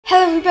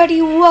Hello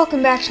everybody,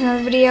 welcome back to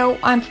another video.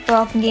 I'm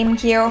Purple from Gaming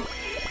here,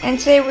 and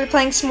today we're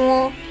playing some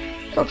more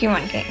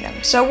Pokemon Kingdom.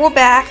 So we're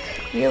back,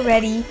 we're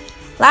ready.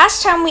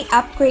 Last time we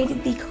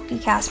upgraded the Cookie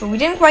Castle. We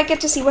didn't quite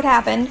get to see what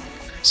happened,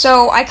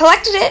 so I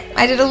collected it.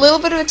 I did a little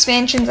bit of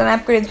expansions and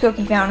upgraded the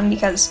Cookie Fountain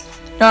because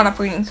not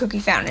upgrading the Cookie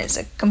Fountain is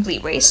a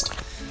complete waste.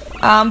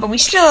 But we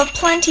still have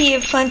plenty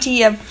of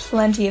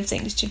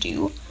things to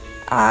do.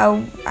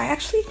 I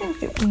actually think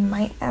that we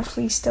might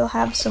actually still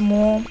have some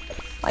more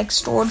like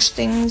storage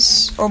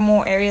things or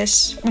more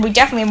areas. We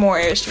definitely have more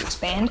areas to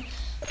expand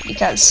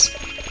because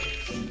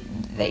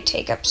they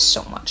take up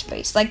so much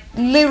space. Like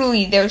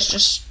literally there's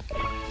just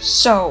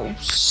so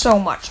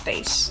much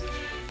space.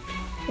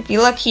 If you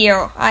look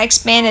here, I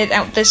expanded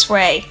out this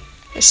way.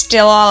 There's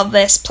still all of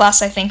this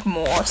plus I think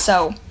more.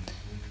 So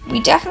we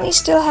definitely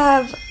still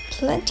have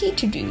plenty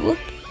to do.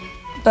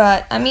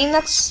 But I mean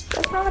that's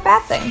not a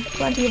bad thing.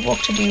 Plenty of work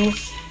to do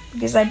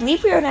because I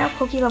believe we are now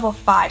Cookie level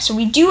 5. So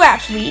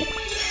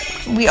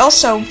we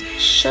also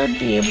should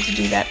be able to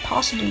do that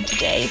possibly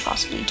today,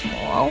 possibly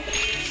tomorrow.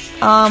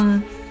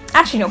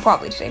 Actually no,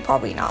 probably today,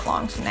 probably not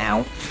long from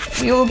now.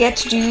 We will get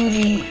to do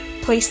the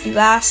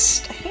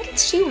last, I think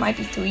it's 2, might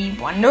be 3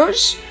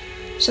 wonders.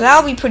 So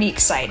that'll be pretty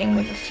exciting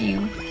with a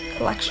few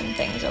collection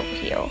things over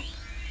here.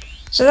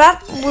 So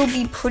that will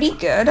be pretty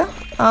good.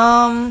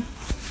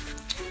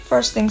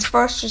 First things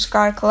first, just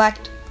gotta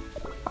collect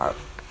our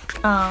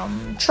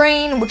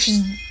train, which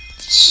is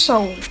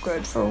so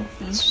good for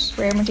these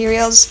rare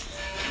materials.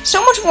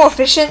 So much more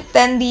efficient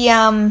than the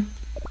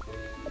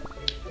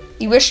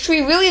wish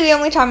tree. Really, the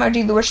only time I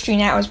do the wish tree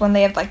now is when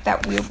they have like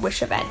that weird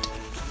wish event.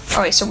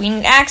 Alright, so we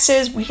need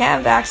axes. We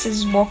have the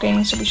axes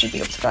working, so we should be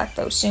able to collect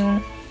those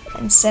soon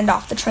and send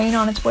off the train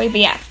on its way.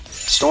 But yeah,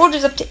 storage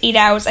is up to 8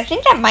 hours. I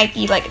think that might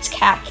be like its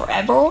cap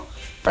forever,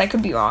 but I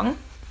could be wrong.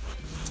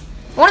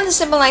 One of the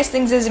simple nice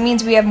things is it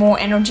means we have more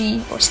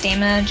energy or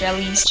stamina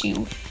jellies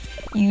to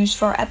use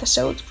for our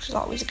episodes, which is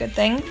always a good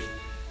thing.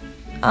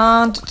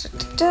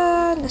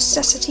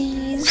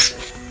 Necessities.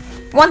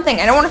 One thing,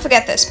 I don't want to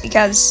forget this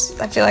because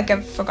I feel like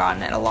I've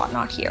forgotten it a lot,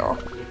 not here.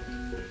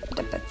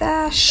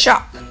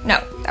 Shop.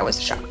 No, that was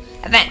the shop.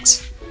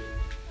 Events.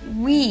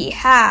 We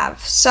have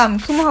some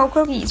Kumaho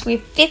cookies. We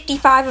have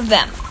 55 of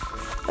them.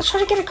 Let's try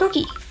to get a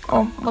cookie.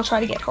 Or we'll try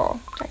to get her,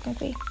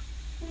 technically.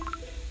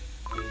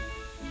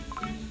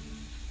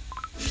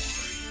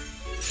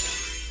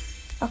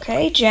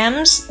 Okay,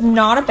 gems.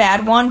 Not a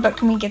bad one, but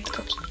can we get the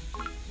cookie?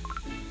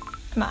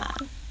 Come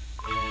on.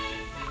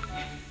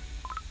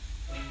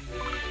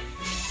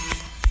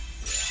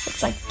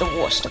 It's like the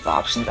worst of the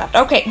options left.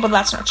 Okay, well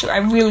that's not true. I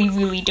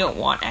really don't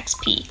want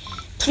XP.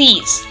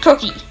 Please,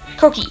 cookie.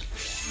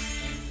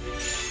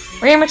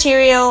 Rare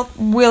material,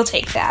 we'll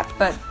take that,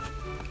 but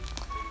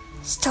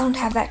still don't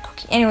have that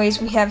cookie. Anyways,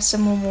 we have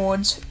some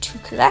rewards to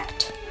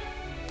collect.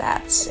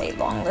 That's a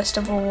long list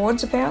of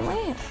rewards, apparently.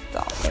 I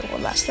thought they were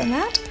less than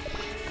that.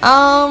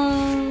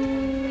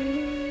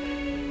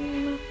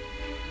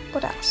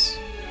 What else?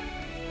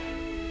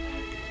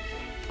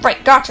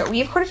 Right, gotcha. We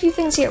have quite a few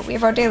things here. We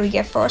have our daily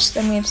gift first,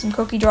 then we have some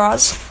cookie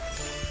draws.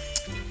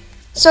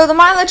 So the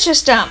mileage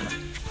system.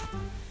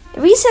 It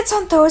resets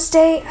on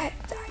Thursday.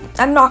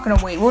 I'm not gonna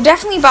wait. We're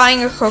definitely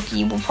buying a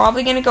cookie. We're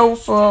probably gonna go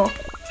for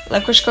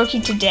Licorice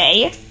cookie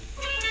today.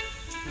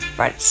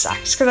 But it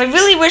sucks, because I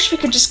really wish we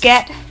could just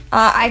get...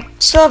 I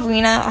still have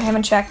Rena. I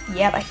haven't checked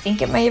yet. I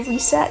think it may have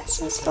reset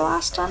since the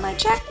last time I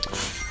checked.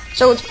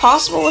 So it's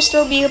possible we'll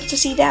still be able to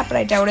see that, but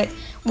I doubt it.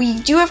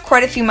 We do have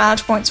quite a few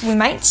mileage points, so we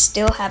might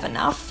still have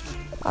enough.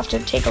 I'll have to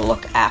take a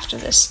look after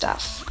this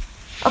stuff.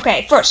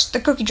 Okay, first, the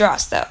cookie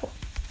draws, though.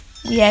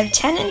 We have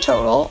 10 in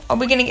total. Are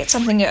we going to get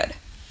something good?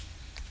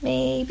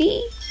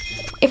 Maybe?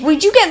 If we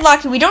do get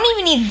lucky, we don't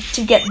even need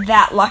to get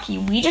that lucky.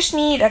 We just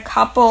need a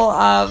couple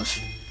of...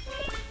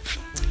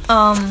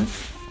 I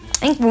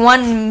think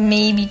 1,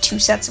 maybe 2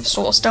 sets of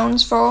soul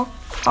stones for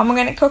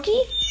pomegranate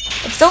cookie.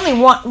 It's only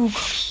one. Ooh,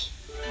 cookie.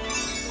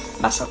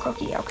 Muscle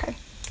cookie, okay.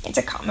 It's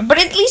a common, but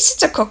at least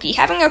it's a cookie.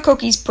 Having a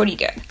cookie is pretty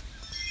good.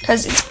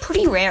 Because it's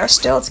pretty rare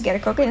still to get a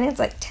cookie, and it's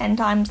like 10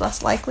 times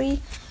less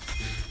likely.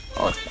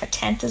 Or a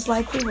tenth as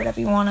likely, however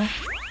you want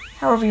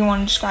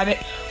to describe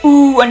it.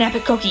 Ooh, an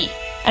epic cookie.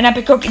 An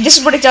epic cookie. This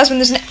is what it does when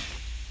there's an...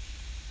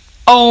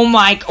 Oh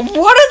my...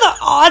 What are the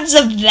odds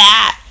of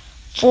that?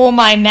 For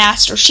my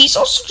master. She's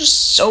also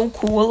just so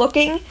cool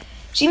looking.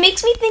 She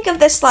makes me think of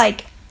this,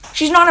 like,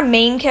 she's not a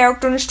main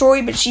character in the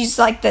story, but she's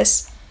like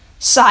this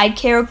side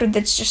character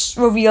that's just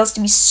reveals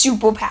to be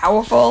super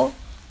powerful.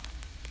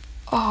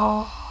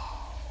 Oh,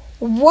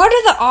 what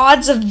are the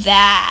odds of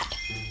that?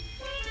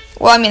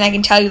 Well, I mean, I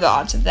can tell you the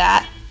odds of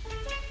that.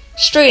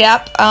 Straight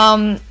up,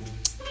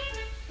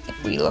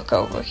 if we look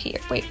over here,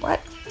 wait,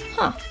 what?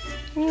 Huh,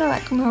 you know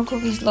that Kumaho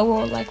cookie's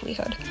lower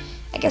likelihood.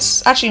 I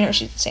guess, actually no,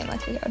 she's the same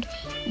likelihood.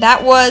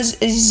 That was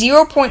a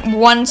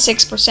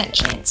 0.16%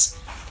 chance.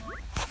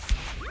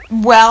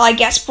 Well, I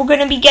guess we're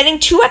going to be getting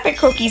 2 epic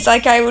cookies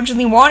like I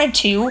originally wanted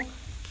to.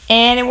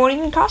 And it won't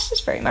even cost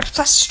us very much.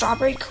 Plus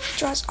strawberry cookie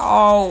draws.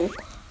 Oh.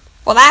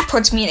 Well, that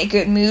puts me in a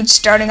good mood,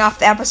 starting off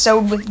the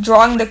episode with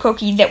drawing the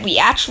cookie that we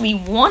actually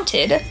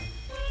wanted.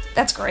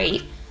 That's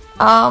great.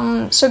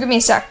 So give me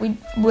a sec. We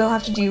will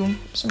have to do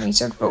some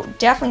research, but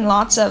definitely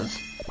lots of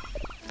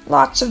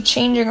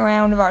changing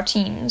around of our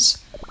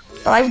teams.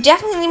 But I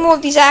definitely need more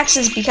of these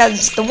axes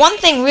because the one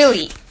thing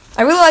really,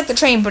 I really like the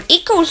train, but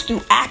it goes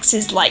through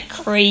axes like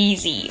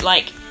crazy.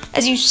 Like,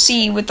 as you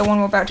see with the one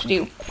we're about to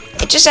do.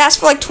 It just asks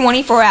for like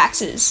 24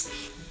 axes.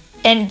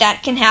 And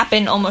that can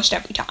happen almost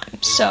every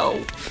time.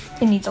 So,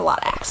 it needs a lot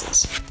of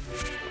axes.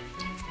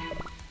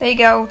 There you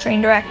go,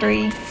 train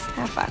directory.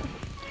 Have fun.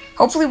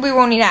 Hopefully we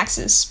won't need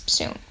axes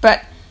soon.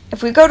 But,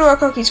 if we go to our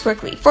cookies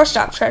quickly. First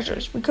off,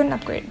 treasures. We couldn't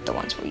upgrade the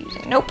ones we're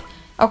using. Nope.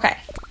 Okay.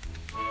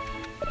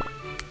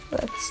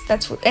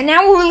 And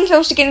now we're really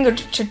close to getting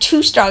to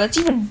 2-star. That's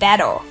even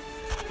better.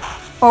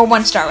 Or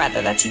 1-star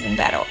rather. That's even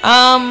better.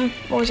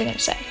 What was I going to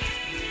say?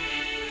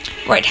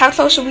 Right, how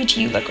close are we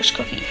to you, Licorice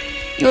Cookie?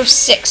 You have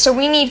 6, so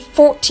we need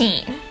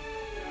 14.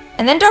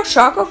 And then Dark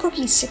Chocolate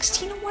Cookie is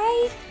 16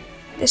 away?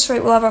 This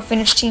rate we'll have our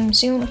finished team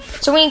soon.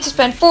 So we need to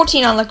spend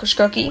 14 on Licorice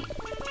Cookie.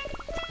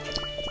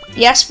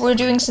 Yes, we're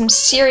doing some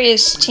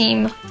serious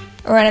team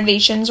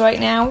renovations right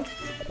now.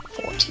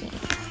 14.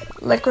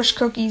 Licorice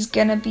Cookie's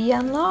gonna be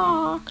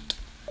unlocked.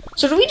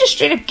 So do we just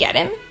straight up get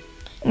him?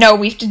 No,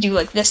 we have to do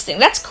like this thing.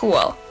 That's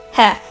cool.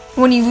 Heh,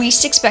 when you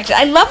least expect it.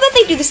 I love that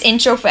they do this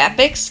intro for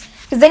epics,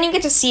 because then you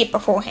get to see it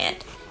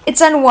beforehand. It's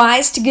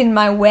unwise to get in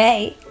my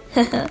way.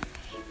 I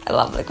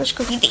love Licorice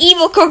Cookie. The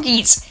evil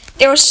cookies!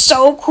 They were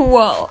so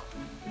cool.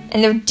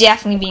 And they're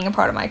definitely being a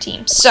part of my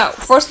team. So,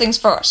 first things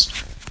first.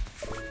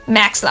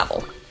 Max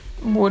level.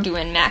 We're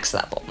doing max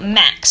level.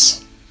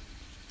 Max.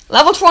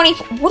 Level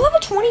 24. We're level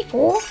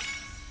 24?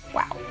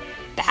 Wow.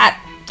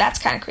 That's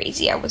kind of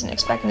crazy. I wasn't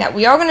expecting that.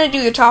 We are going to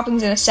do the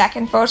toppings in a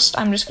second. First,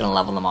 I'm just going to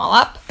level them all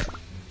up.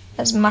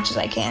 As much as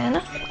I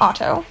can.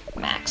 Auto.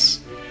 Max.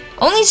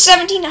 Only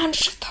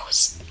 1,700 of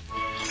those.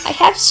 I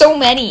have so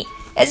many.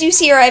 As you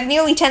see here, I have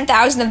nearly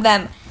 10,000 of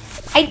them.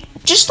 I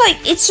just like,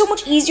 it's so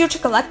much easier to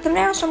collect them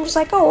now, so I'm just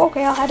like, oh,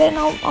 okay, I'll head in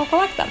and I'll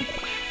collect them.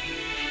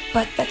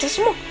 But that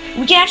doesn't work.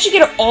 We can actually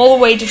get it all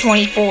the way to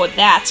 24.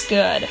 That's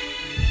good.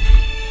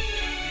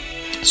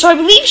 So I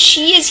believe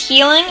she is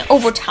healing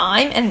over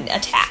time and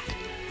attack.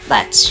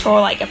 That's her,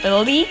 like,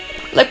 ability.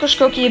 Licorice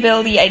Cookie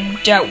ability,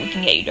 I doubt we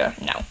can get you to,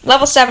 no.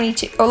 Level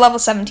 72, or level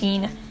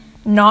 17,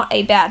 not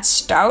a bad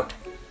start.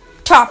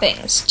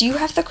 Toppings. Do you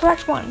have the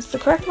correct ones? The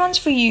correct ones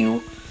for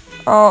you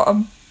are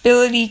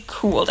ability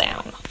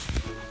cooldown.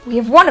 We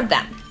have one of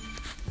them.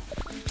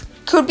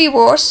 Could be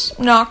worse.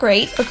 Not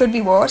great, but could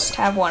be worse to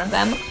have one of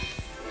them.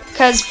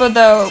 Because for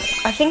the,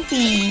 I think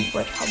the,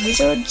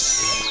 wizards,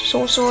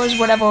 sorcerers,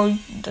 whatever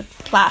the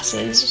class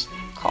is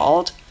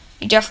called,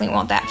 you definitely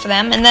want that for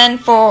them. And then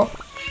for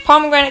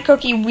Pomegranate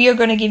Cookie, we are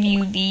going to give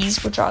you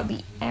these, which are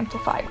the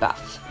Amplify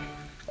buff.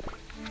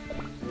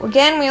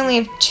 Again, we only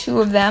have 2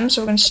 of them,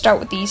 so we're going to start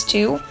with these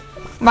 2.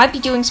 Might be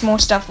doing some more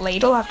stuff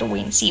later, we'll have to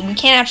wait and see. We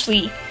can't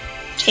actually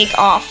take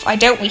off. I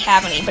doubt we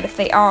have any, but if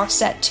they are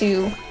set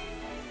to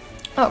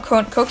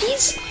current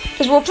cookies,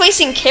 because we're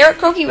replacing Carrot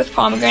Cookie with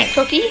Pomegranate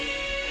Cookie,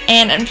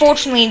 and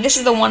unfortunately, this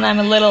is the one I'm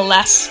a little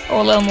less, or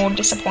a little more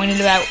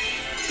disappointed about.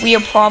 We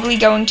are probably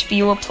going to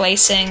be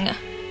replacing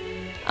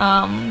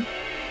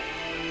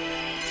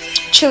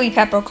Chili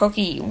Pepper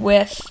Cookie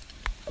with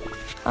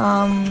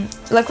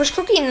Licorice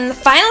Cookie, and then the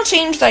final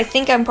change that I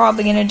think I'm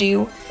probably going to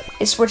do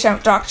is switch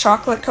out Dark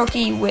Chocolate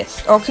Cookie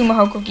with, or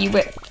Kumaho Cookie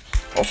with,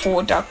 or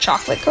for Dark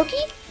Chocolate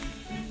Cookie,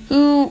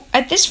 who,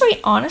 at this rate,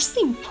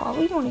 honestly,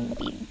 probably won't even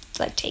be,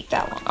 like, take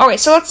that long. Alright,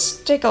 so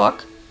let's take a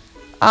look.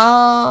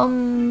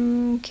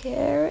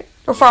 Carrot,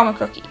 or Farmer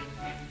Cookie.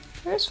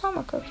 Where's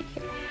Farmer Cookie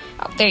here?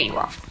 Oh, there you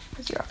are,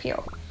 because you're up here.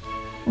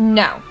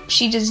 No,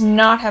 she does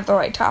not have the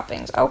right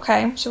toppings.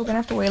 Okay, so we're gonna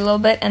have to wait a little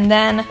bit, and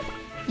then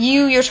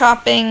your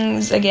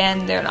toppings,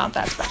 again, they're not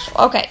that special.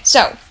 Okay,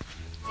 so,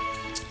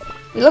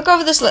 we look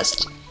over this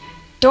list.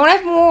 Don't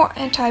have more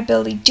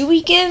anti-ability. Do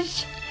we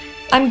give,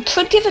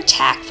 could give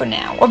attack for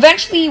now.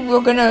 Eventually,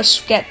 we're gonna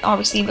get,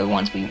 obviously, the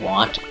ones we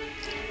want.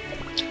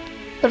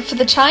 But for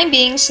the time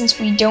being, since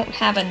we don't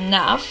have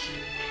enough,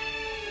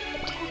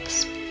 attack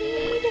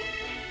speed,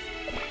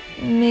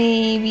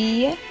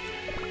 maybe,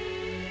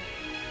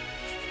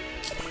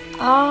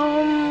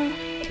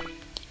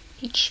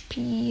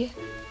 HP,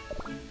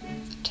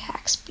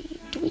 attack speed.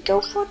 Do we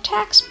go for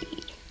attack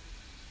speed?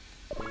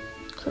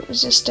 Crit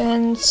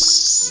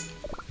resistance.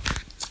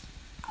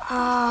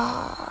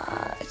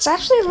 It's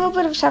actually a little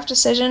bit of a tough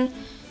decision.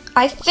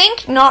 I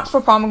think not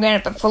for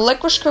Pomegranate, but for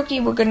Licorice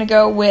Cookie, we're gonna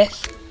go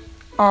with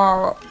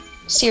our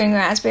Searing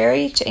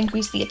Raspberry to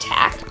increase the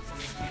attack.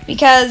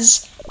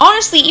 Because,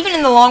 honestly, even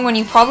in the long run,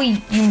 you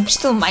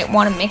still might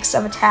want a mix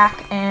of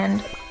attack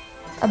and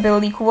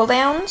ability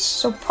cooldowns.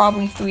 So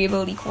probably 3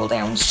 ability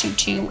cooldowns to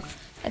 2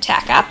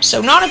 attack up.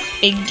 So not a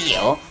big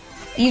deal.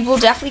 These will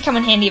definitely come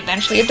in handy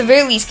eventually. At the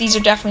very least, these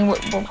are definitely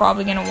what we're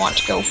probably going to want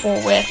to go for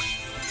with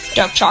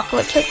Dark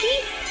Chocolate Cookie.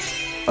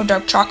 Or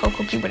Dark Choco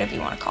Cookie, whatever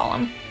you want to call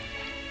him.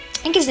 I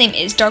think his name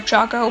is Dark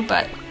Choco,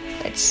 but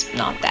it's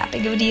not that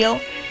big of a deal.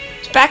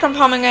 So back on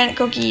Pomegranate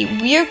Cookie,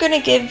 we're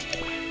gonna give...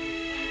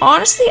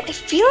 Honestly, I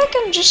feel like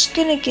I'm just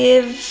gonna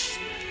give...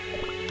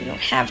 We don't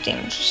have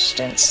damage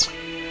resistance.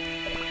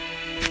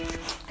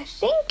 I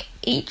think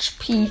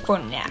HP for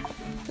now.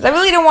 Because I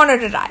really don't want her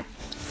to die.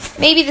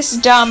 Maybe this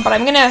is dumb, but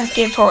I'm gonna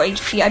give her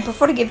HP. I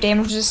prefer to give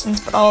damage resistance,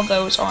 but all of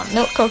those are on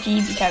Milk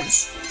Cookie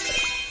because,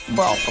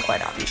 well, for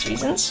quite obvious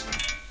reasons.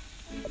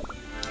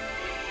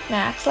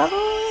 Max level,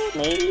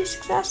 maybe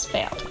success,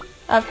 failed.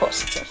 Of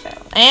course it's a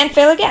fail. And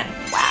fail again.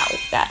 Wow,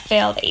 that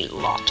failed a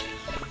lot.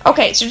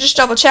 Okay, so just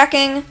double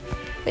checking.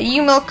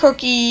 The Milk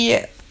Cookie,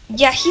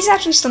 yeah, he's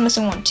actually still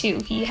missing one too.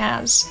 He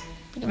has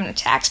an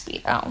attack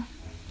speed. Oh,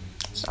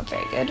 it's not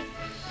very good.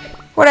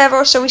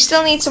 Whatever, so we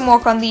still need some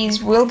work on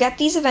these. We'll get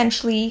these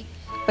eventually,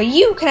 but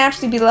you can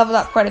actually be leveled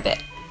up quite a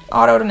bit.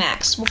 Auto to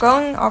max. We're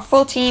going our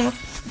full team,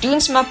 doing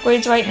some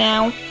upgrades right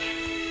now.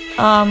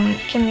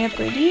 Can we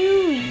upgrade you?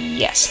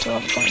 Yes, to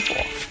level 24.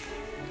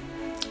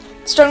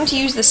 Starting to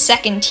use the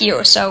second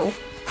tier, so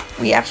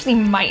we actually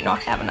might not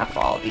have enough for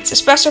all of these.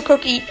 Espresso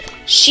Cookie,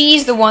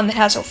 she's the one that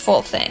has her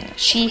full thing.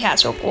 She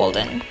has her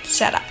golden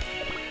setup,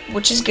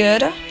 which is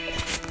good.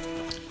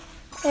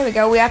 There we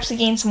go, we actually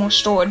gained some more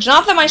storage.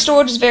 Not that my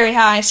storage is very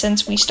high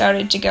since we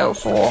started to go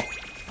for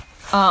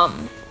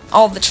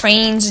all the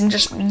trains and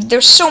just,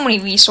 there's so many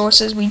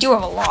resources. We do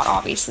have a lot,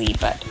 obviously,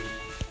 but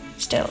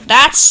still.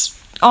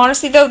 That's,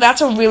 honestly though, that's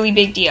a really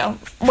big deal.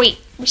 Wait,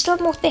 we still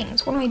have more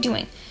things. What am I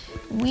doing?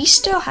 We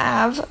still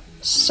have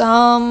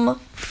some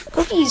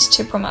cookies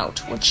to promote,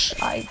 which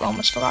I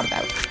almost forgot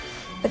about.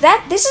 But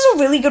this is a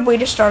really good way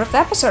to start off the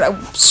episode.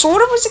 I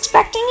sort of was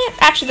expecting it.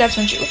 Actually, that's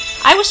not true.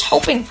 I was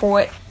hoping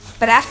for it.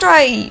 But after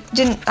I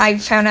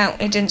found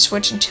out it didn't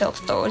switch until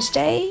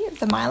Thursday,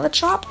 the mileage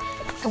shop,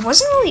 I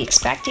wasn't really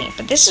expecting it,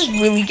 but this is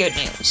really good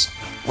news.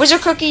 Wizard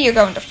Cookie, you're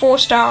going to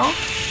 4-star,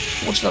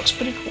 which looks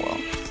pretty cool.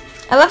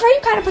 I love how you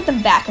kind of put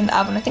them back in the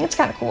oven. I think it's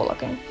kind of cool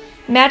looking.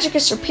 Magic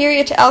is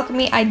superior to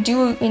alchemy. I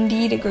do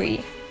indeed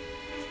agree.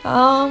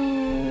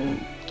 Can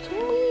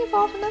we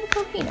evolve another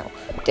cookie? No.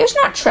 There's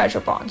not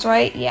treasure bonds,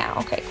 right? Yeah,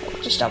 okay,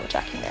 cool. Just double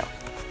checking there.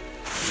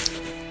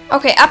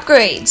 Okay,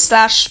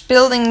 upgrades /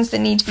 buildings that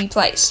need to be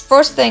placed.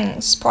 First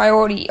things,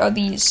 priority are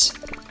these.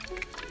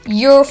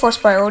 Your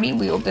first priority,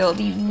 we will build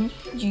you.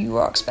 You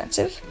are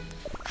expensive.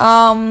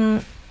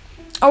 Oh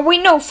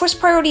wait, no, first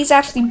priority is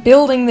actually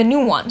building the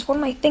new ones. What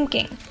am I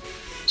thinking?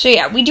 So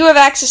yeah, we do have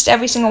access to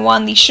every single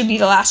one. These should be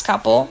the last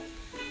couple.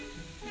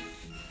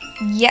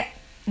 Yep,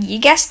 you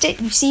guessed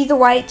it. You see the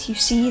white, you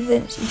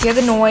hear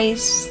the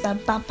noise, the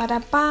ba ba da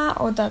ba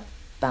or the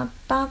ba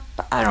ba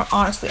ba. I don't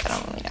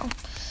really know.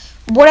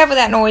 Whatever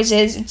that noise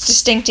is, it's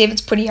distinctive,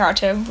 it's pretty hard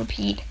to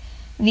repeat.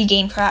 The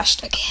game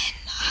crashed again.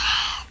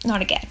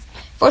 Not again.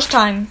 First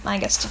time, I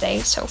guess, today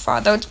so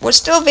far, though we're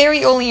still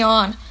very early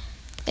on.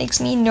 Makes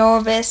me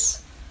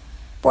nervous.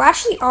 We're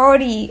actually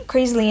already,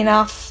 crazily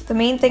enough, the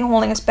main thing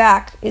holding us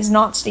back is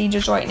not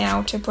stages right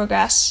now to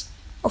progress,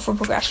 or for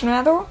progression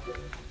rather.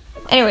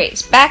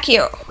 Anyways, back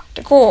here.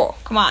 Decor,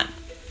 come on.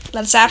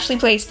 Let's actually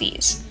place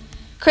these.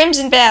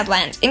 Crimson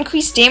Badlands,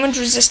 increase damage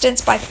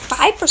resistance by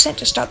 5%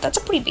 to start. That's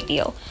a pretty big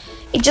deal.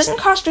 It doesn't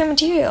cost rare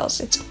materials,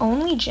 it's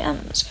only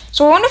gems.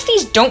 So I wonder if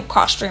these don't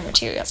cost rare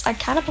materials. I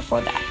kind of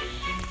prefer that.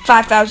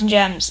 5,000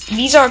 gems.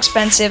 These are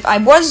expensive. I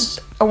was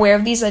aware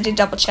of these, I did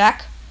double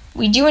check.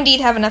 We do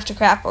indeed have enough to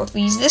craft both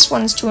these. This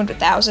one's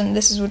 200,000,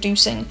 this is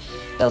reducing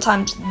build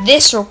times.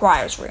 This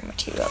requires rare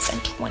materials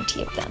and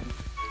 20 of them.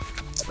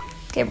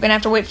 Okay, we're gonna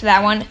have to wait for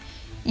that one.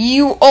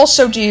 You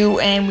also do,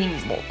 and we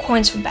need more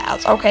coins for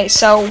battles. Okay,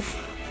 so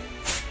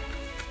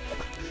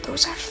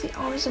those actually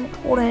aren't as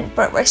important,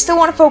 but I still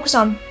want to focus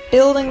on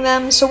building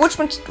them. So which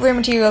rare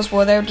materials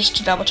were there, just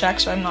to double check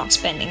so I'm not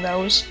spending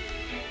those.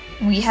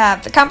 We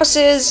have the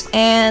compasses,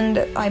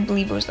 and I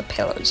believe it was the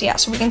pillars. Yeah,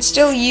 so we can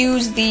still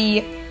use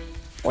the,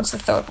 what's the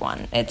third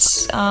one?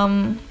 It's,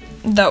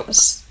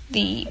 those,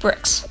 the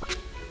bricks.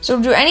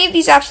 So do any of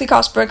these actually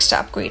cost bricks to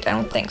upgrade? I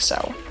don't think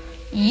so.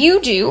 You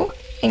do.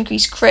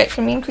 Increase crit.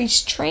 Can we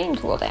increase train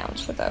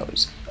cooldowns for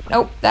those?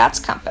 Nope, that's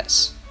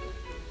compass.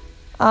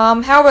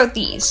 How about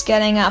these?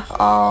 Getting up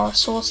our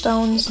soul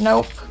stones?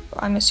 Nope.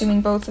 I'm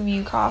assuming both of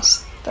you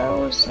cost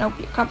those. Nope,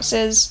 your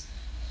compasses.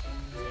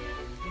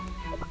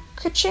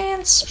 Crit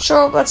chance?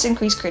 Sure, let's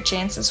increase crit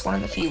chance. It's one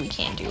of the few we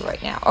can do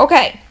right now.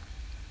 Okay.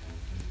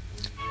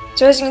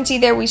 So as you can see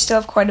there, we still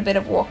have quite a bit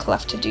of work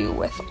left to do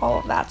with all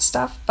of that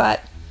stuff,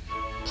 but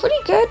pretty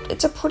good.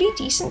 It's a pretty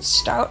decent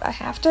start, I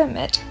have to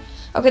admit.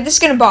 Okay, this is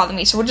going to bother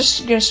me, so we're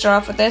just going to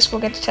start off with this.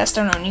 We'll get to test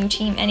out our new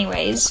team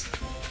anyways,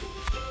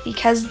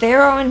 because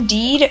there are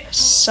indeed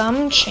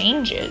some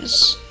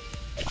changes.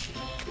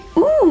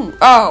 Ooh,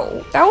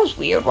 oh, that was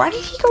weird. Why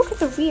did he go to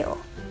the rear?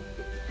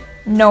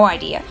 No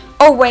idea.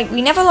 Oh, wait,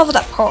 we never leveled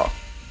up her.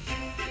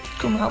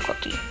 Kumho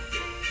Cookie.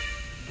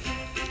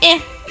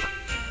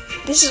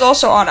 This is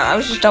also auto. I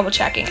was just double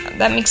checking.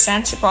 That makes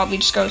sense. It probably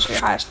just goes for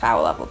your highest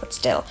power level, but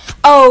still.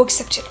 Oh,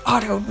 except it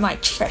autoed my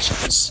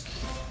treasures.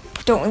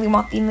 Don't really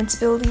want the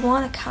invincibility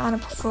one. I kind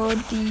of preferred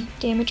the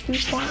damage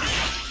boost one.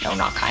 No,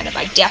 not kind of.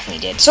 I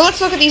definitely did. So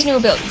let's look at these new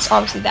abilities.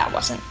 Obviously, that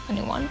wasn't a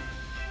new one.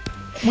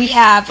 We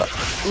have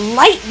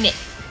lightning.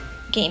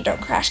 Game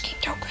don't crash, game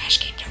don't crash,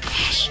 game don't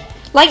crash.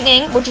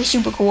 Lightning, which is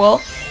super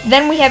cool.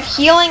 Then we have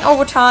healing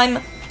over time,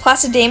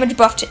 plus a damage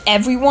buff to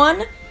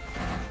everyone.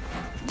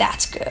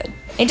 That's good.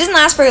 It doesn't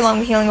last very long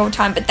with healing over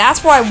time, but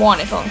that's why I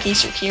want it, though, in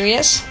case you're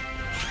curious.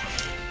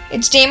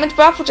 It's damage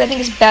buff, which I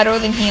think is better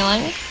than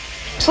healing.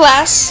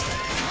 Plus,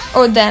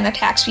 or then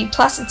attack speed.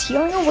 Plus, it's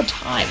healing over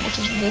time, which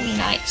is really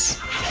nice.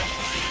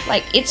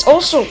 Like, it's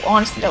also,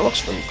 honestly, that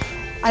looks really cool.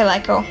 I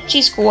like her.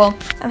 She's cool.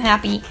 I'm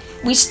happy.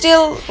 We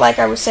still, like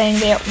I was saying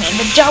there, man,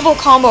 the double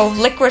combo of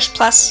Licorice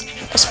plus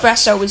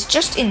Espresso is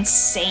just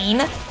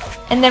insane.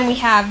 And then we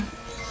have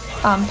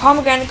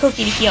Pomegranate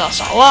Cookie to heal us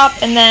all up,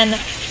 and then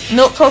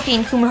Milk Cookie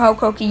and Kumaho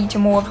Cookie to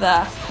more of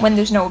the, when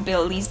there's no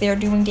abilities, they're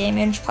doing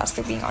damage, plus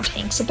they're being on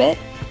tanks a bit.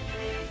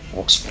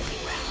 Works really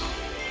well.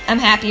 I'm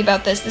happy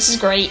about this. This is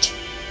great.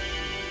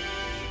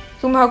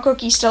 Kumaho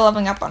Cookie's still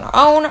leveling up on her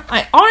own.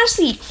 I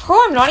honestly,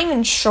 I'm not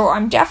even sure.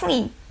 I'm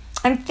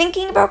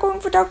thinking about going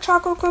for Dark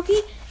Chocolate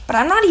Cookie, but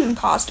I'm not even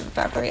positive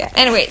about her yet.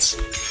 Anyways,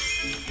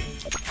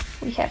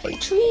 we have a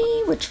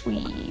tree, which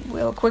we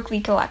will quickly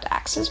collect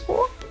axes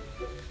for.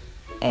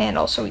 And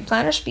also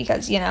replenish,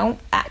 because, you know,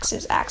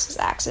 axes.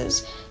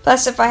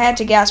 Plus, if I had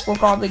to guess, we're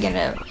probably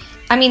gonna...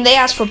 I mean, they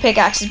asked for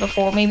pickaxes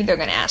before. Maybe they're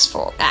gonna ask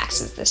for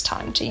axes this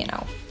time to, you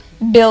know,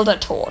 build a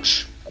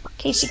torch. In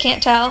case you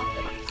can't tell,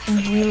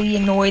 I'm really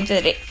annoyed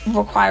that it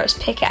requires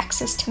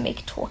pickaxes to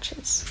make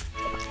torches.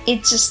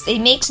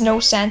 It makes no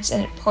sense,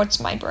 and it hurts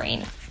my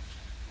brain.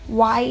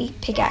 Why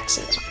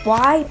pickaxes?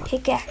 Why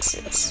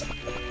pickaxes?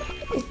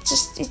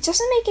 It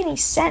doesn't make any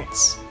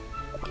sense.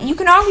 You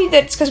can argue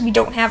that it's because we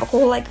don't have a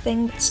whole like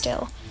thing, but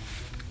still.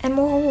 And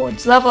more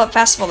rewards. Level up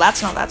festival,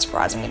 that's not that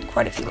surprising. We had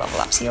quite a few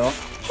level ups here.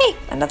 Hey,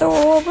 another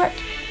reward brick.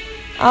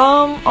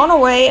 On our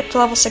way up to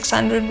level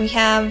 600, we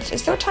have,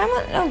 is there a time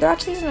limit? No, there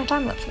actually isn't a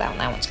time limit for that one.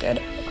 That one's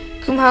good.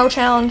 Kumaho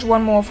challenge,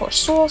 one more for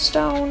Soul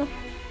Stone.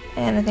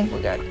 And I think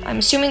we're good. I'm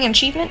assuming an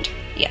achievement?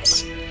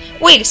 Yes.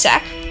 Wait a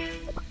sec.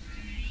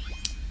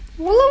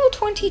 We're level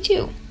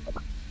 22.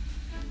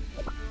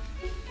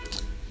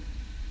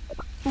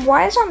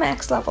 Why is our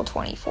max level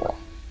 24?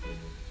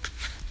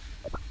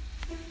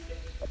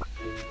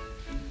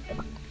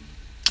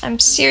 I'm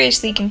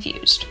seriously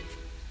confused.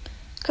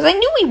 Because I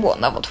knew we weren't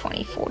level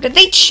 24. Did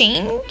they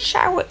change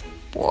how it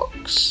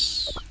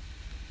works?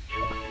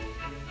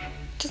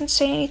 Doesn't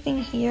say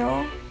anything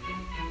here.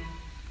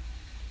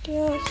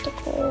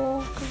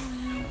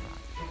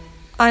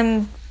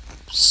 I'm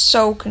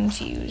so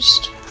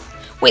confused.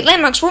 Wait,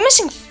 landmarks, we're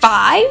missing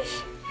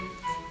 5?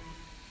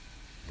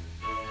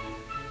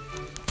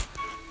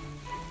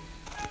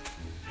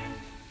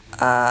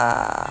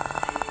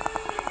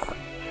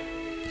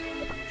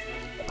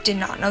 Did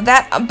not know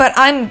that, but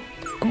I'm,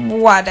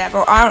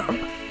 whatever,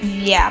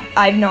 yeah,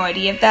 I have no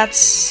idea if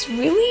that's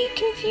really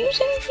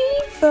confusing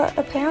me, but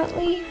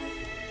apparently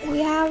we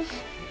have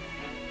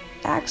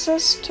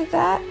access to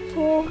that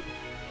for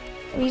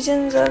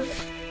reasons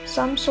of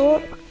some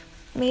sort,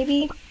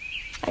 maybe,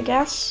 I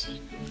guess.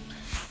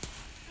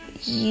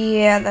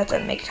 Yeah, that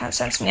doesn't make a ton of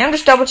sense to me. I'm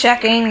just double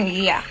checking,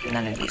 yeah,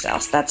 none of these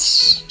else,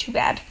 that's too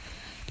bad.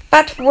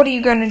 But what are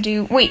you gonna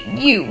do? Wait,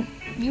 you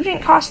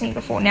didn't cost me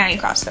before, now you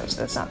cost those,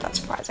 that's not that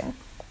surprising.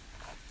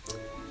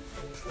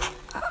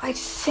 I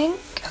think,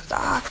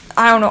 I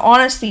don't know,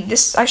 honestly,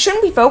 I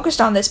shouldn't be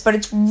focused on this, but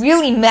it's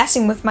really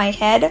messing with my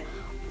head.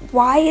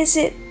 Why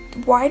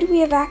do we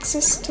have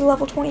access to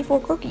level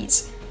 24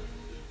 cookies?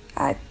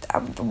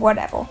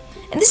 Whatever.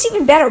 And this is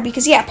even better,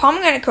 because yeah,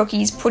 Pomegranate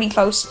Cookie is pretty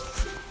close.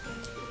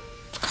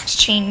 Forgot to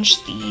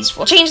change these,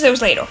 we'll change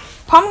those later.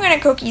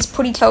 Pomegranate Cookie is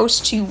pretty close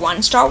to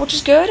 1-star, which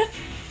is good.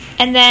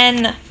 And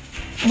then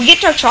we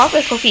get Dark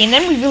Chocolate Cookie, and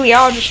then we really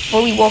are just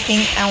fully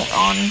working out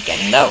on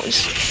getting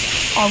those.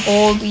 Our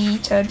goal will be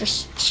to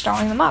just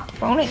starring them up,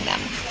 owning them,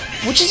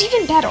 which is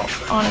even better,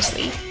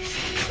 honestly.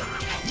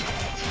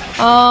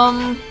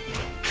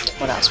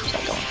 What else was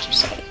I going to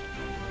say?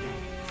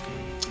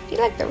 I feel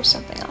like there was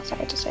something else I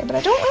had to say, but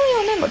I don't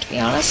really remember, to be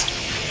honest.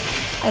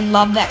 I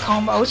love that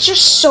combo. It's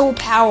just so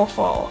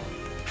powerful.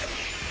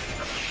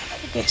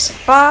 Give some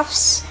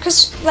buffs,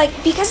 because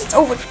it's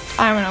over,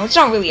 I don't know, it's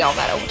not really all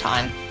that over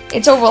time.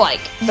 It's over,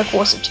 like, the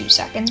course of 2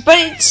 seconds, but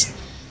it's,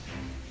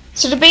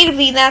 so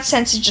debatably, in that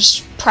sense, it's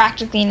just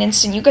practically an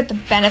instant. You get the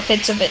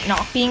benefits of it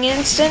not being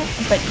instant,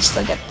 but you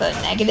still get the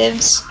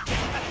negatives.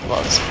 A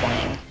little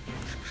disappointing.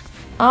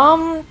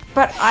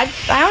 But I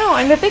don't know,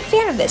 I'm a big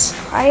fan of this.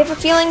 I have a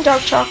feeling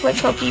Dark Chocolate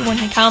Cookie, when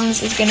he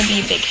comes, is gonna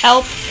be a big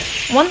help.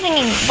 One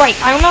thing, right,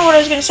 I remember what I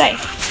was gonna say.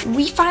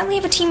 We finally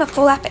have a team of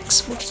full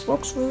epics, which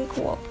looks really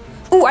cool.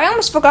 Ooh, I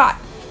almost forgot.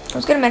 I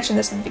was going to mention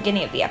this in the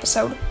beginning of the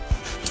episode.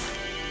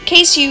 In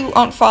case you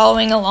aren't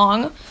following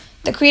along,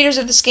 the creators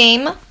of this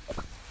game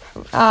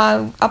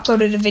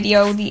uploaded a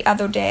video the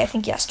other day, I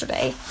think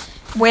yesterday,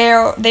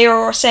 where they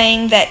were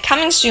saying that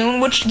coming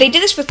soon, which they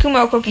did this with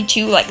Kumaho Cookie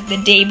 2, like, the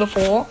day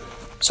before.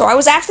 So I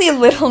was actually a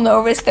little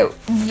nervous that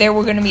there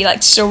were going to be,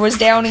 like, servers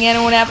down again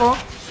or whatever.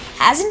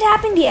 Hasn't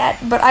happened yet,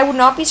 but I would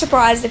not be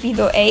surprised if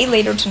either A,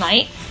 later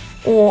tonight,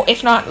 or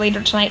if not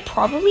later tonight,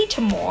 probably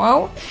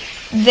tomorrow,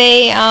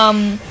 they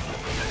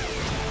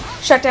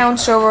shut down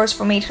servers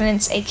for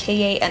maintenance,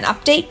 aka an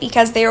update,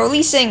 because they are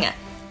releasing,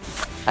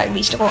 at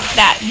least according to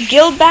that,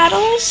 guild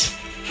battles,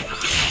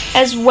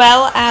 as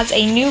well as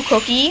a new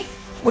cookie,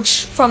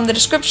 which from the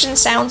description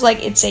sounds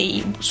like it's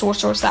a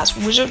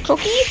sorcerer/wizard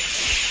cookie,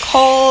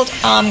 called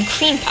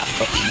Cream Puff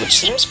Cookie, which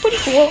seems pretty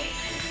cool.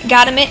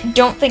 Gotta admit,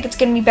 don't think it's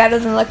gonna be better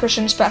than Licorice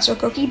and Espresso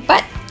Cookie,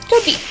 but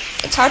could be.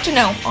 It's hard to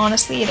know,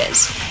 honestly it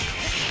is.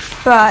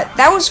 But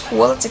that was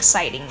cool, it's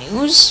exciting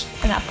news,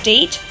 an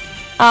update.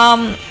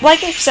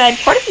 Like I've said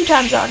quite a few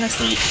times,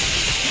 honestly,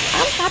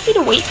 I'm happy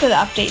to wait for the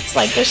updates.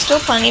 Like, there's still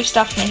plenty of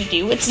stuff for me to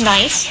do. It's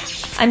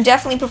nice. I'm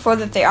definitely prefer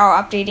that they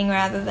are updating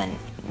rather than,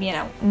 you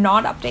know,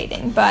 not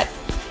updating, but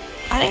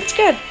I think it's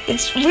good.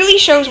 It really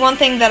shows one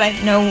thing that I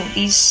know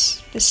this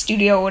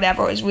studio or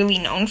whatever is really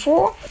known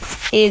for,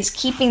 is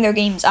keeping their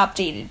games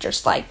updated.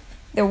 Just like,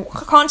 they're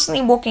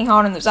constantly working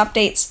hard on those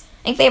updates.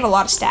 I think they have a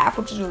lot of staff,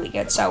 which is really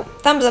good, so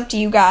thumbs up to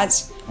you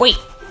guys. Wait,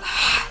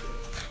 I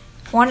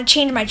want to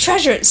change my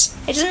treasures.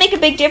 It doesn't make a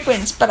big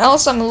difference, but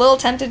also I'm a little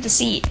tempted to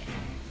see,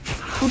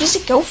 who does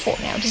it go for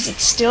now? Does it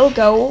still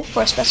go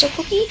for Espresso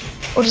Cookie?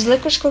 Or does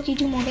Licorice Cookie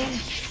do more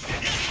damage?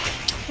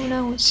 Who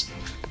knows?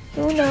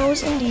 Who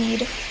knows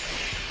indeed.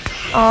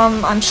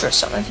 I'm sure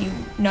some of you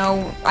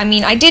know. I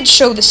mean, I did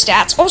show the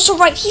stats. Also,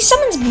 right, he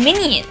summons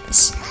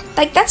minions.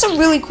 Like, that's a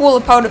really cool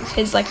part of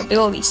his, like,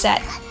 ability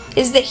set,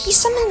 is that he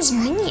summons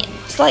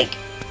minions. Like,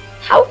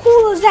 how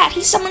cool is that?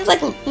 He summons,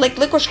 like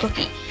Licorice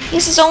Cookie. He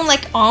has his own,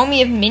 like,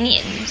 army of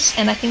minions,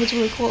 and I think it's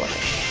really cool of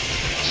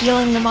it.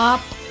 Healing them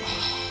up.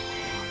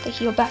 They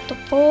heal back to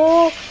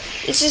full.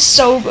 This is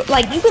so good.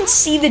 Like, you can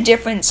see the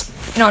difference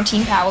in our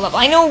team power level.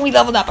 I know we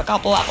leveled up a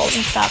couple levels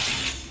and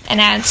stuff, and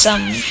add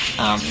some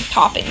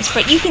toppings,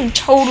 but you can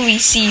totally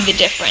see the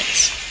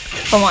difference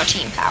from our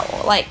team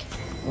power. Like,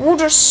 we're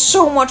just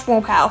so much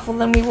more powerful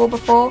than we were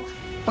before.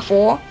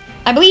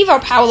 I believe our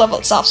power level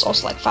itself is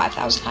also like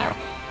 5,000 higher.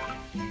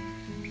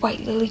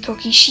 White Lily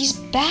Cookie, she's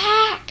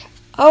back!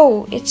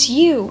 Oh, it's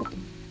you.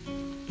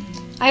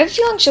 I have a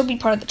feeling she'll be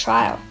part of the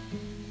trial.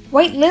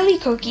 White Lily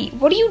Cookie,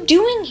 what are you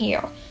doing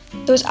here?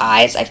 Those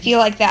eyes, I feel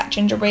like that,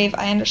 Gingerbrave,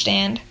 I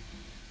understand.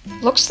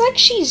 Looks like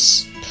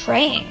she's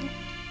praying.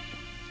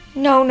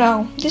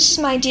 No, this is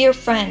my dear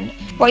friend.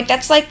 Wait,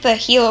 that's like the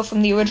hero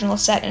from the original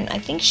set, and I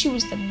think she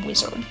was the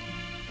wizard.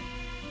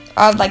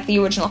 Like the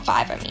original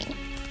 5, I mean.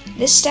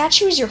 This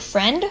statue is your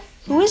friend?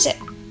 Who is it?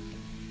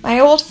 My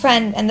old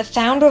friend and the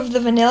founder of the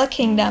Vanilla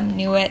Kingdom.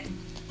 Knew it.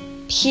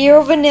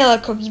 Pure Vanilla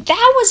Cookie.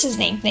 That was his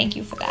name. Thank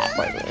you for that,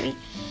 White Lily.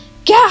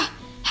 Gah!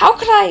 How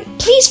could I?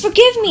 Please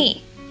forgive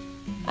me!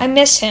 I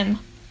miss him.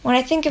 When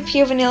I think of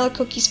Pure Vanilla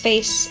Cookie's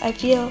face, I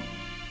feel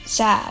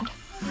sad.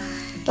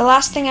 The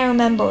last thing I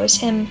remember is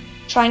him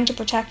trying to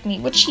protect me,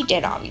 which he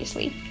did,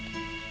 obviously.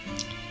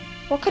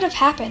 What could have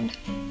happened?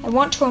 I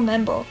want to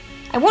remember.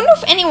 I wonder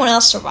if anyone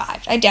else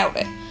survived. I doubt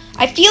it.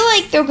 I feel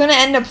like they're gonna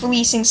end up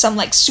releasing some,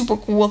 like, super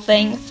cool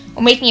thing,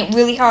 or making it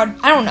really hard.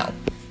 I don't know.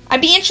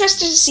 I'd be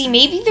interested to see.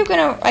 Maybe they're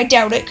gonna... I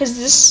doubt it, because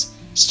this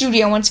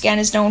studio, once again,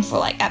 is known for,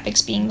 like,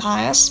 epics being the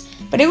highest.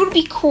 But it would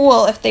be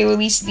cool if they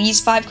released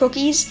these 5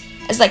 cookies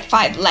as, like,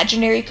 5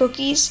 legendary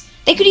cookies.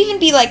 They could even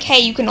be like, hey,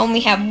 you can only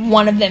have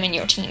one of them in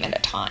your team at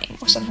a time,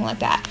 or something like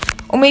that.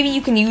 Or maybe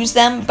you can use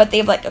them, but they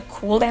have, like, a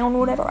cooldown or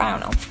whatever. I don't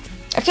know.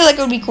 I feel like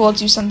it would be cool to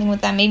do something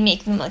with them. Maybe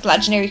make them, like,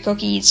 legendary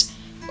cookies,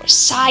 or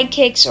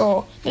sidekicks,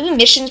 or maybe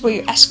missions where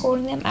you're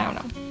escorting them. I don't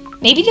know.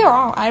 Maybe there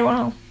are. I don't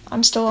know.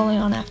 I'm still only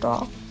on after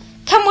all.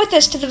 Come with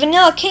us to the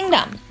Vanilla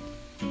Kingdom.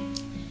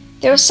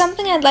 There is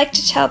something I'd like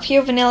to tell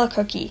Pure Vanilla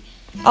Cookie.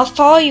 I'll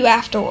follow you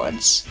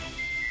afterwards.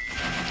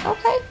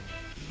 Okay.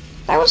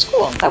 That was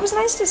cool. That was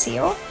nice to see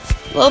her.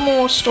 A little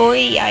more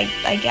story,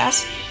 I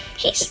guess.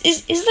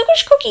 Is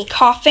Licorice Cookie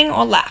coughing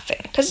or laughing?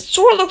 Because it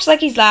sort of looks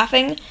like he's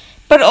laughing,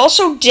 but it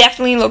also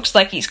definitely looks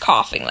like he's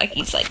coughing, like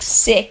he's, like,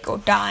 sick or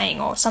dying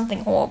or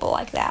something horrible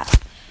like that.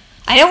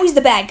 I know he's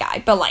the bad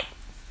guy, but, like,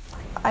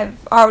 I've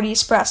already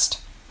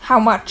expressed how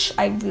much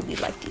I really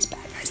like these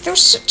bad guys. They're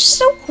just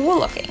so cool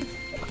looking.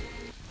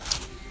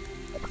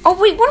 Oh,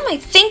 wait, what am I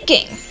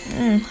thinking?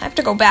 I have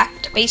to go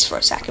back to base for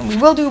a second. We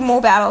will do more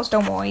battles,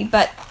 don't worry,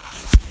 but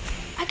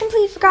I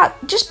completely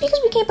forgot. Just because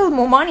we can't build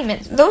more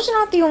monuments, those are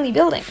not the only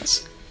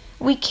buildings.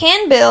 We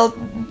can build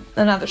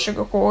another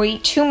sugar quarry,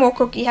 2 more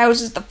cookie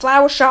houses, the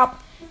flower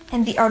shop,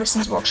 and the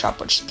artisan's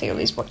workshop, which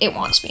clearly is what it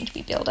wants me to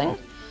be building.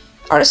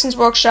 Artisan's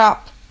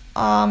workshop,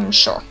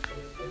 sure.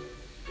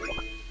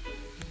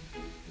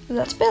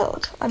 Let's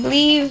build. I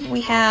believe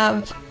we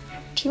have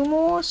 2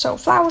 more, so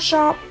flower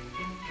shop,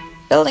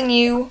 building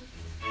you.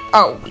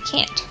 Oh, we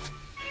can't. Is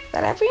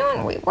that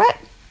everyone? Wait, what?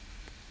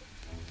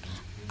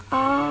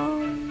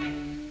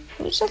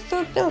 Who's the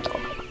 3rd builder?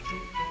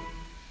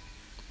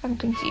 I'm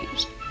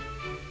confused.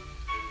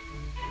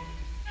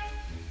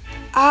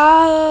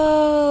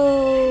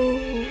 Oh.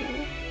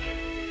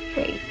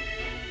 Wait.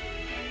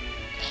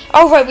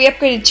 Oh, right, we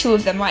upgraded 2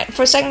 of them, right.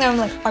 For a second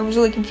there, I was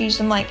really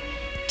confused. I'm like,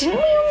 didn't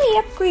we only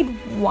upgrade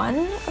 1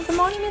 of the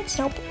monuments?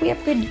 Nope, we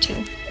upgraded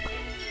 2.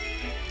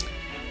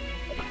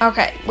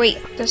 Okay, wait,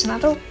 there's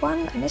another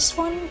one? I missed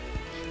one?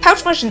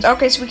 Pouch missions.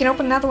 Okay, so we can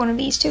open another one of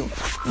these too.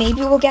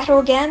 Maybe we'll get her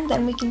again,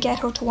 then we can get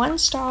her to 1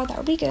 star. That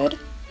would be good.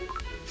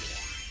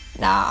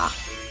 Nah.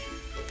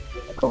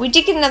 But we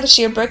did get another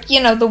sheer brick,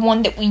 you know, the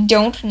one that we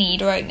don't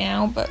need right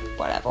now, but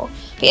whatever.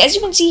 But as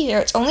you can see here,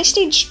 it's only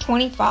stage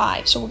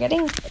 25, so we're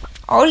getting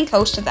already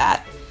close to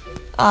that.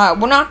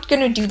 We're not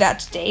going to do that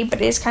today,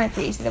 but it is kind of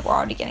crazy that we're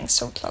already getting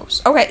so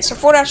close. Okay, so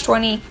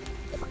 4-20.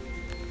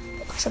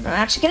 So I'm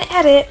actually going to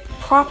edit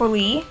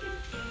properly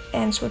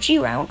and switch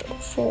you around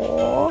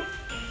for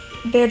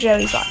Bear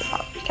Jelly's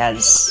Lollipop,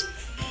 because,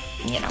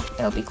 you know,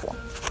 it'll be cool.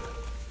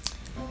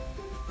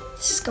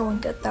 This is going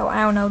good, though.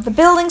 I don't know. The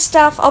building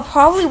stuff, I'll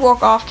probably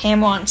work off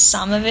camera on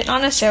some of it.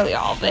 Not necessarily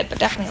all of it, but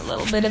definitely a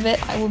little bit of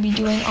it I will be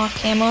doing off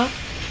camera.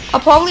 I'll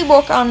probably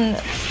work on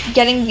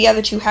getting the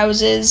other 2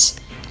 houses,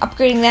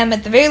 upgrading them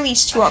at the very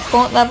least to our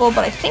current level,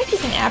 but I think we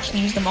can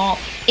actually use them all.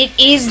 It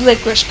is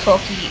Licorice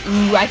Cookie.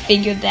 Ooh, I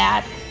figured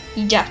that.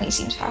 He definitely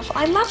seems powerful.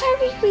 I love how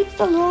he creates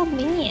the little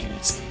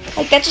minions.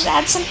 Like, that just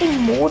adds something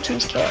more to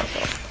his character.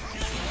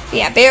 But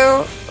yeah,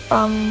 Bear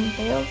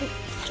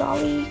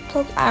Jolly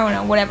Cookie? I don't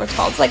know, whatever it's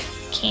called. It's like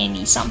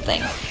candy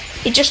something.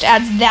 It just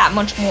adds that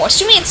much more.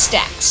 Assuming it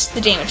stacks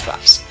the damage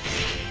buffs.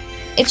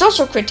 It's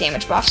also a crit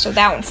damage buff, so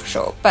that one for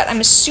sure. But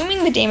I'm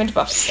assuming the damage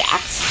buff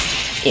stacks.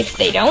 If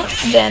they don't,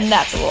 then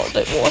that's a little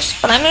bit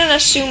worse. But I'm going to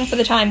assume for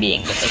the time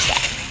being that they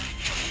stack.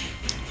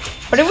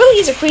 But it really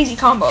is a crazy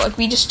combo. Like,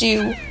 we just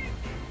do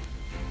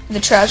the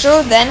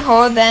treasure, then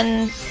her,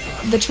 then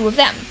the 2 of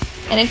them.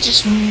 And it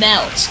just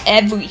melts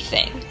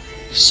everything.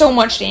 So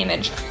much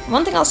damage.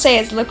 One thing I'll say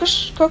is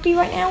Licorice Cookie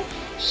right now,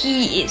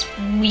 he is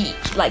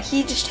weak. Like,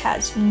 he just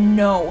has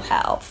no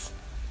health.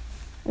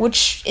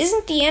 Which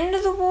isn't the end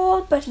of the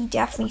world, but he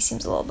definitely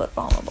seems a little bit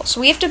vulnerable.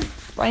 So we have to,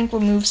 I think,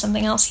 remove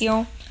something else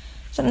here.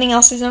 Something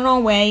else is in our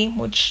way,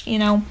 which, you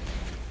know,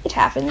 it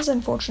happens,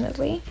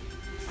 unfortunately.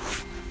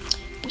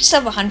 We still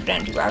have 100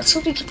 energy routes,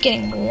 so we keep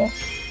getting more.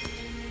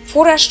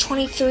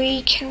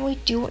 4-23, can we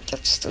do it?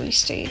 That's 3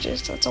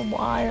 stages, that's a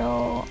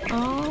while.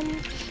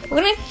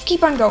 We're gonna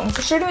keep on going.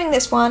 For sure doing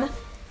this one.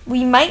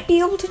 We might be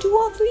able to do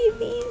all 3 of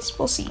these.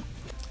 We'll see.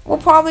 We're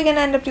probably gonna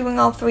end up doing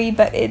all 3,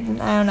 but I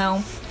don't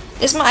know.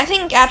 This one, I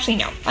think, actually,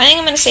 no. I think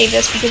I'm gonna save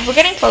this because we're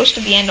getting close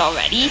to the end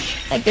already.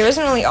 Like, there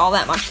isn't really all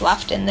that much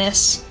left in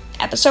this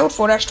episode.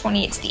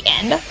 4-20, it's the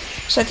end.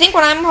 So I think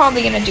what I'm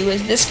probably gonna do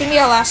is this is gonna be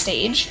our last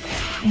stage.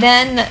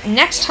 Then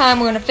next time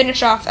we're gonna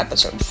finish off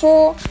episode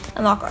 4,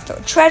 unlock our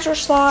 3rd treasure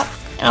slot,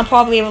 and I'll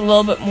probably have a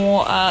little bit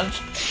more of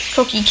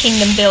Cookie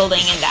Kingdom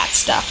building and that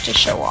stuff to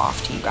show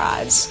off to you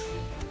guys.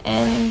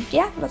 And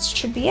yeah, that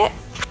should be it.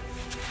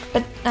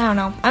 But I don't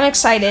know. I'm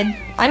excited.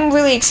 I'm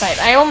really excited.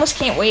 I almost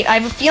can't wait. I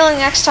have a feeling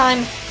next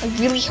time, I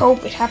really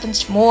hope it happens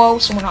tomorrow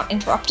so we're not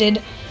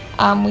interrupted.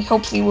 We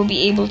hopefully will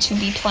be able to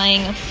be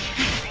playing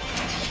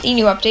the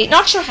new update.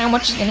 Not sure how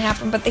much is going to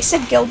happen, but they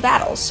said guild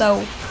battles,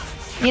 so,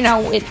 you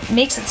know, it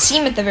makes it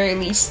seem at the very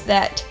least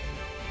that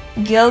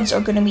guilds are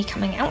going to be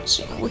coming out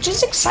soon, which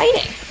is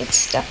exciting.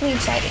 It's definitely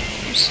exciting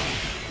news.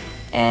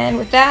 And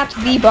with that,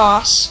 the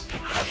boss,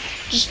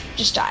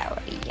 just die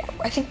already. Yeah,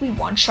 I think we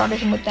one-shotted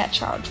him with that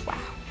charge. Wow.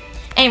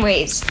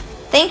 Anyways,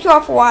 thank you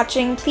all for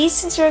watching.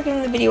 Please consider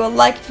giving the video a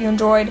like if you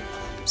enjoyed,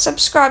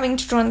 subscribing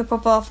to join the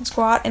Purple Elephant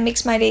Squad. It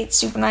makes my day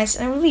super nice,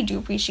 and I really do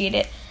appreciate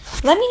it.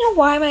 Let me know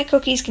why my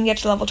cookies can get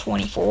to level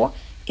 24.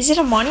 Is it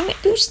a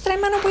monument boost that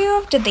I'm unaware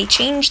of? Did they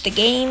change the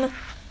game?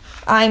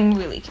 I'm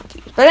really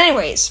confused. But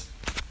anyways,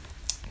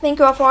 thank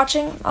you all for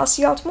watching. I'll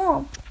see you all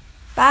tomorrow.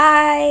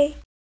 Bye!